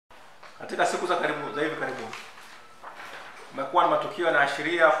Katika siku za hivi karibuni kumekuwa na matukio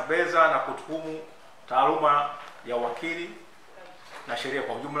yanaashiria kubeza na kutuhumu taaluma ya wakili na sheria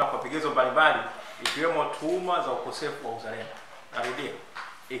kwa ujumla kwa vigezo mbalimbali, ikiwemo tuhuma za ukosefu wa uzalendo. Narudia,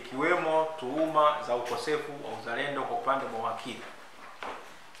 ikiwemo tuhuma za ukosefu wa uzalendo kwa upande wa wakili.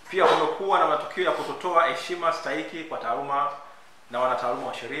 Pia kumekuwa na matukio ya kutotoa heshima stahiki kwa taaluma na wanataaluma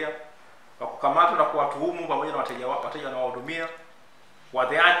wa sheria, kwa kukamatwa na kuwatuhumu pamoja na wateja wanaohudumia,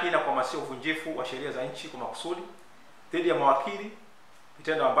 kudhihakiwa na kuhamasisha uvunjifu wa sheria za nchi kwa makusudi dhidi ya mawakili,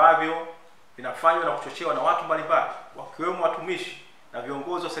 vitendo ambavyo vinafanywa na kuchochewa na watu mbalimbali wakiwemo watumishi na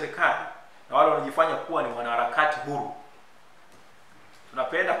viongozi wa serikali na wale wanajifanya kuwa ni wanaharakati huru.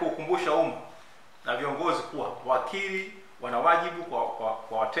 Tunapenda kukumbusha umma na viongozi kuwa wakili wana wajibu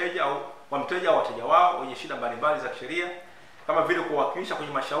kwa wateja au kwa mteja au wateja wao wenye shida mbalimbali za kisheria, kama vile kuwakilisha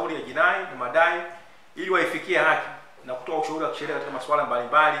kwenye mashauri ya jinai na madai ili waifikie haki na kutoa ushauri wa kisheria katika masuala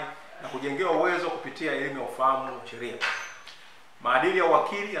mbalimbali na kujengewa uwezo kupitia elimu ya ufahamu wa sheria. Maadili ya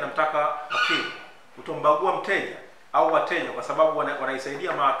wakili yanamtaka wakili kutombagua mteja au wateja, kwa sababu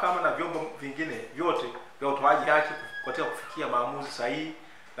wanaisaidia mahakama na vyombo vingine vyote vya utoaji haki katika kufikia maamuzi sahihi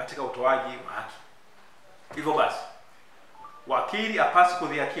katika utoaji wa haki. Hivyo basi, wakili hapaswi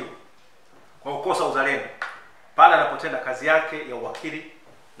kudhihakiwa kwa kukosa uzalendo pale anapotenda kazi yake ya uwakili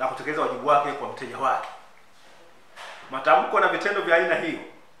na kutekeleza wajibu wake kwa mteja wake. Matamko na vitendo vya aina hiyo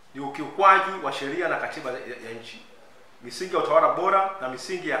ni ukiukwaji wa sheria na katiba ya nchi, misingi ya utawala bora na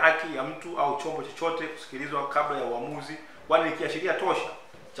misingi ya haki ya mtu au chombo chochote kusikilizwa kabla ya uamuzi, kwani ni kiashiria tosha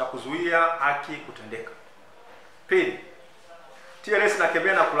cha kuzuia haki kutendeka. Pili, TLS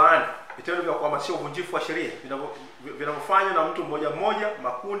inakemea na kulaani vitendo vya kuhamasisha uvunjifu wa sheria vinavyofanywa na mtu mmoja mmoja,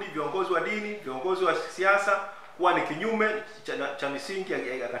 makundi, viongozi wa dini, viongozi wa siasa, kuwa ni kinyume cha misingi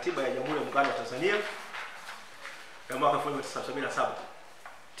ya katiba ya Jamhuri ya Muungano wa Tanzania ya mwaka 1977.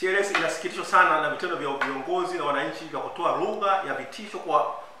 TLS inasikitishwa sana na vitendo vya viongozi na wananchi vya kutoa lugha ya vitisho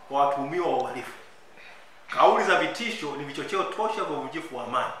kwa watuhumiwa wa uhalifu. Kauli za vitisho ni vichocheo tosha vya uvunjifu wa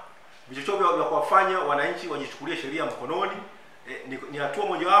amani. Vichocheo vya kuwafanya wananchi wajichukulie sheria mkononi ni hatua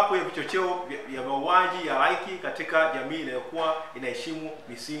mojawapo ya vichocheo vya mauaji ya halaiki katika jamii inayokuwa inaheshimu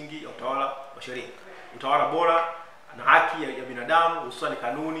misingi ya utawala wa sheria, utawala bora na haki ya binadamu, hususan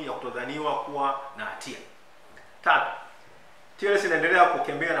kanuni ya kutodhaniwa kuwa na hatia. Tatu, TLS inaendelea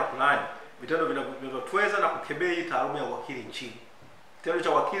kukemea na kulaani vitendo vinavyotweza na kukebei taaluma ya wakili nchini. Kitendo cha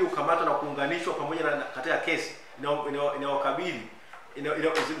wakili kukamatwa na kuunganishwa pamoja na katika kesi inayokabili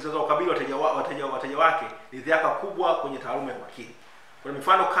wateja wake ni dhihaka kubwa kwenye taaluma ya wakili. Kuna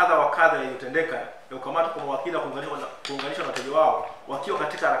mifano kadha wa kadha iliyotendeka ya kukamatwa kwa mawakili na kuunganishwa na wateja wao wakiwa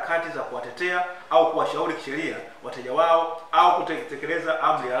katika harakati za kuwatetea au kuwashauri kisheria wateja wao au kutekeleza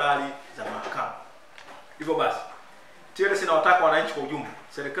amri halali za mahakama. Hivyo basi, TLS inawataka wananchi kwa ujumla,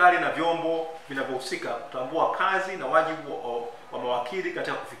 serikali na vyombo vinavyohusika kutambua kazi na wajibu wa mawakili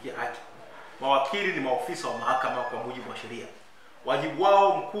katika kufikia haki. Mawakili ni maofisa wa mahakama kwa mujibu wa sheria. Wajibu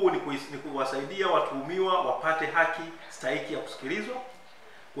wao mkuu ni kuwasaidia watuhumiwa wapate haki stahiki ya kusikilizwa,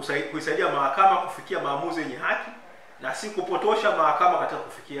 kuisaidia mahakama kufikia maamuzi yenye haki na si kupotosha mahakama katika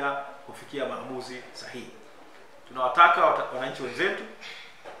kufikia maamuzi sahihi. Tunawataka wananchi wenzetu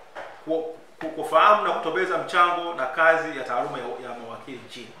kufahamu na kutobeza mchango na kazi ya taaluma ya mawakili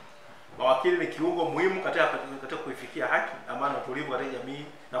nchini. Mawakili ni kiungo muhimu katika kuifikia haki, amani na utulivu katika jamii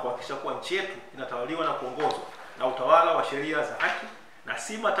na kuhakikisha kuwa nchi yetu inatawaliwa na kuongozwa na utawala wa sheria za haki na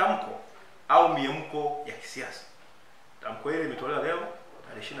si matamko au miemko ya kisiasa. Tamko hili limetolewa leo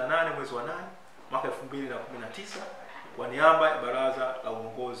tarehe 28 mwezi wa 8 mwaka 2019 kwa niaba ya Baraza la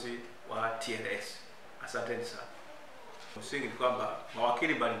Uongozi wa TLS. Asanteni sana. Msingi ni kwamba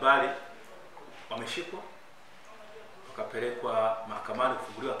mawakili mbalimbali wameshikwa wakapelekwa mahakamani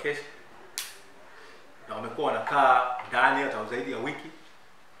kufunguliwa kesi na wamekuwa wanakaa ndani hata zaidi ya wiki.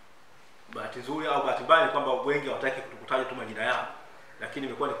 Bahati nzuri au bahati mbaya ni kwamba wengi hawataki kutaja tu majina yao, lakini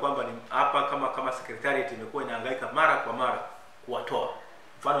imekuwa ni kwamba ni hapa kama secretariat imekuwa inahangaika mara kwa mara kuwatoa.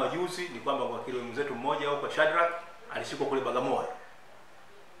 Mfano wa juzi ni kwamba wakili mwenzetu mmoja au kwa Shadrack alishikwa kule Bagamoyo.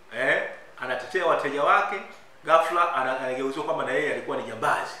 Anatetea wateja wake, ghafla anageuzwa kwamba na yeye alikuwa ni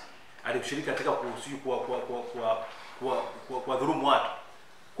jambazi. Alikushiriki katika kwa dhulumu watu.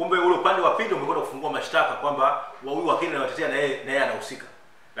 Kumbe ule upande wa pili umekwenda kufungua mashtaka kwamba huyu wakili anawatetea na yeye anahusika.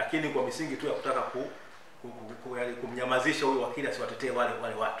 Lakini kwa misingi tu ya kutaka kumnyamazisha huyo wakili asiwatetee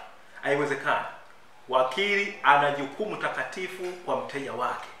wale watu. Haiwezekani. Wakili ana jukumu takatifu kwa mteja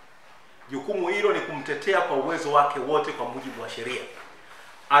wake. Jukumu hilo ni kumtetea kwa uwezo wake wote kwa mujibu wa sheria.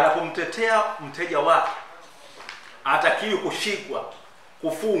 Anapomtetea mteja wake, hatakiwi kushikwa,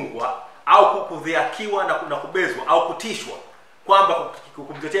 kufungwa au kudhihakiwa na kubezwa au kutishwa kwamba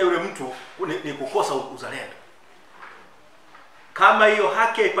kumtetea yule mtu ni kukosa uzalendo. Kama hiyo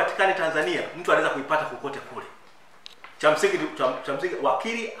haki haipatikani Tanzania, mtu anaweza kuipata kokote kule. Cha msingi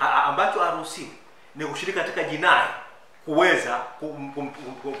wakili ambacho haruhusiwi ni kushiriki katika jinai kuweza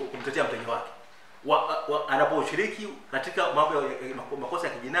kumtetea mteja wake. Anaposhiriki katika mambo ya makosa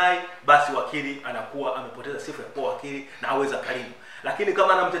ya kijinai, basi wakili anakuwa amepoteza sifa ya kuwa wakili na hawezi karibu. Lakini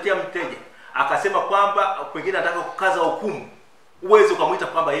kama anamtetea mteja akasema kwamba pengine anataka kukaza hukumu, uweze kumuita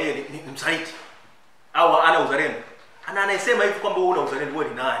kwamba yeye ni msaliti au ana uzalendo. Anayesema hivi kwamba wewe una uzalendo, wewe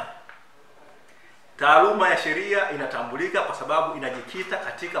ni nani? Taaluma ya sheria inatambulika kwa sababu inajikita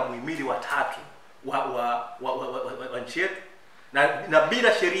katika muhimili wa tatu wa nchi yetu, na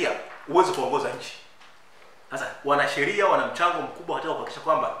bila sheria uweze kuongoza nchi. Sasa wanasheria wana mchango mkubwa katika kuhakikisha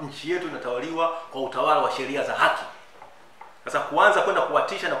kwamba nchi yetu inatawaliwa kwa utawala wa sheria za haki. Sasa kuanza kwenda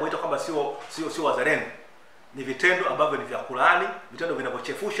kuwatisha na kuita kwamba sio wazalendo ni vitendo ambavyo ni vya kulaani, vitendo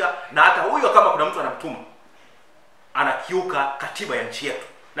vinavyochefusha, na hata huyo kama kuna mtu anamtuma anakiuka katiba ya nchi yetu.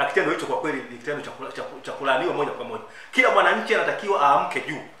 Na kitendo hicho kwa kweli ni kitendo cha kulaaniwa moja kwa moja. Kila mwananchi anatakiwa aamke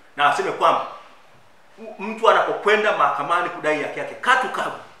juu na aseme kwamba mtu anapokwenda mahakamani kudai haki yake, katu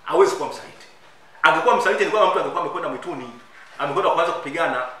hawezi kuwa msaliti. Angekuwa msaliti ni kwamba mtu angekuwa amekwenda mwituni, amekwenda kuanza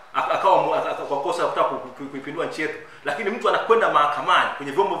kupigana, akawa kwa kosa kutaka kuipindua nchi yetu. Lakini mtu anakwenda mahakamani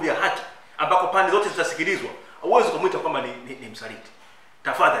kwenye vyombo vya haki ambako pande zote zitasikilizwa, hauwezi kumuita kwamba ni msaliti.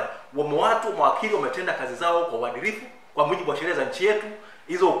 Tafadhali, watu mawakili wametenda kazi zao kwa uadilifu kwa mujibu wa sheria za nchi yetu.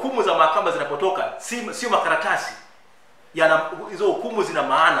 Hizo hukumu za mahakama zinapotoka sio makaratasi. Hizo hukumu zina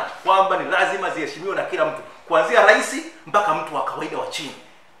maana kwamba ni lazima ziheshimiwe na kila mtu, kuanzia rais mpaka mtu wa kawaida wa chini.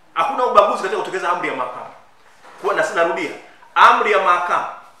 Hakuna ubaguzi katika kutekeleza amri ya mahakama. Narudia, amri ya mahakama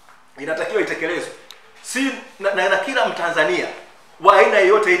inatakiwa itekelezwe na kila Mtanzania wa aina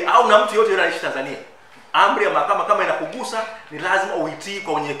yoyote ile au na mtu yote anaishi Tanzania. Amri ya mahakama kama inakugusa ni lazima uitii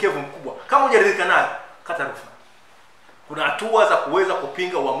kwa unyenyekevu mkubwa. Kama hujaridhika nayo, kata rufaa. Kuna hatua za kuweza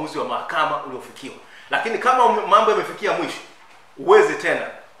kupinga uamuzi wa mahakama uliofikiwa. Lakini kama mambo yamefikia mwisho, uweze tena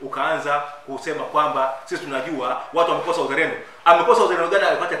ukaanza kusema kwamba sisi tunajua watu wamekosa uzalendo. Amekosa uzalendo gani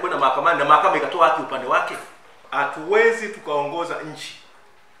alipata kwenda mahakamani na mahakama ikatoa haki upande wake? Hatuwezi tukaongoza nchi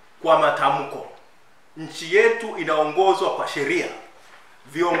kwa matamko. Nchi yetu inaongozwa kwa sheria.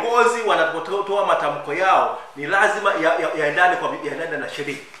 Viongozi wanapotoa matamko yao ni lazima yaendane na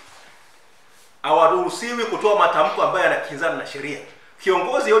sheria. Hawaruhusiwi kutoa matamko ambayo yanakinzana na sheria.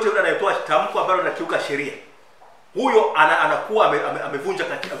 Kiongozi yote yule anayetoa tamko ambalo linakiuka sheria, huyo anakuwa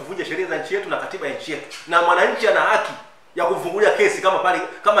amevunja sheria za nchi yetu na katiba ya nchi yetu. Na mwananchi ana haki ya kufungulia kesi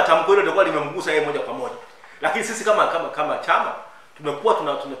kama tamko hilo litakuwa limemgusa yeye moja kwa moja. Lakini sisi kama chama tumekuwa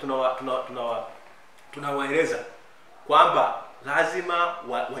tunawaeleza kwamba lazima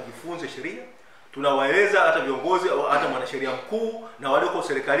wajifunze sheria. Tunawaeleza hata viongozi, hata mwanasheria mkuu na walioko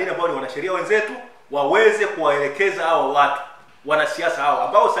serikalini ambao ni wanasheria wenzetu, waweze kuwaelekeza hao watu, wanasiasa hao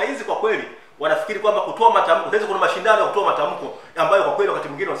ambao saa hizi kwa kweli wanafikiri kwamba kutoa matamko, sasa kuna mashindano ya kutoa matamko ambayo kwa kweli wakati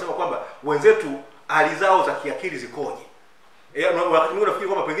mwingine wanasema kwamba wenzetu hali zao za kiakili zikoje. Wakati mwingine nafikiri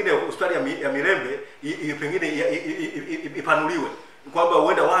kwamba pengine hospitali ya Mirembe pengine ipanuliwe, kwamba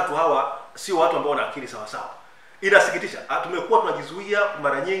huenda watu hawa sio watu ambao wana akili sawa sawa. Inasikitisha, tumekuwa tunajizuia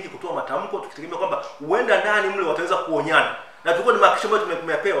mara nyingi kutoa matamko tukitegemea kwamba huenda ndani mle wataweza kuonyana. Na tulikuwa ni mahakikisho ambayo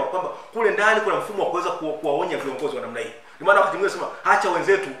tumepewa kwamba kule ndani kuna mfumo wa kuweza kuwaonya viongozi wa namna hii. Ni maana wakati mwingine nasema acha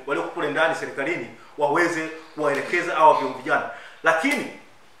wenzetu walioko kule ndani serikalini waweze kuwaelekeza hao vijana. Lakini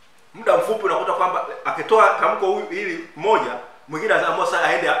muda mfupi unakuta kwamba akitoa tamko huyu ili mmoja, mwingine anaamua sasa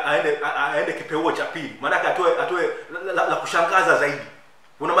aende kipeuo cha pili. Maana atoe la kushangaza zaidi.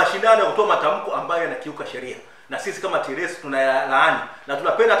 Kuna mashindano ya kutoa matamko ambayo yanakiuka sheria. Na sisi kama TLS tunalaani na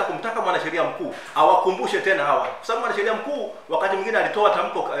tunapenda hata kumtaka mwanasheria mkuu awakumbushe tena hawa. Kwa sababu mwanasheria mkuu wakati mwingine alitoa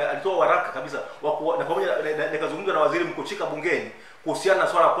tamko, alitoa waraka kabisa na pamoja nikazungumza na waziri mkuu bungeni kuhusiana na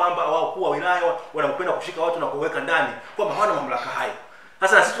swala kwamba wao kwa wilaya wanapenda kushika watu na kuweka ndani kwamba hawana mamlaka hayo.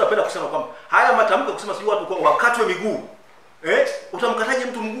 Sasa na sisi tunapenda kusema kwamba haya matamko kusema sio watu wakatwe miguu. Utamkataje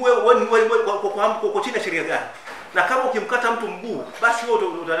mtu mguu kwa chini ya sheria gani? Na kama ukimkata mtu mguu basi wewe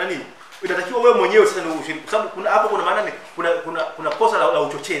utanani? Inatakiwa wewe mwenyewe sasa ndio ushiriki. Kwa sababu hapo kuna maana ni kuna kosa la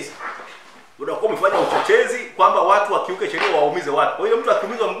uchochezi. Unakuwa umefanya uchochezi kwamba watu wakiuke sheria waumize watu. Kwa hiyo mtu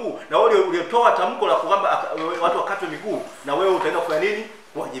akiumizwa mguu na wewe uliotoa tamko la kwamba watu wakatwe miguu, na wewe utaenda kufanya nini?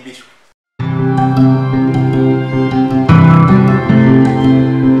 Kuwajibishwa.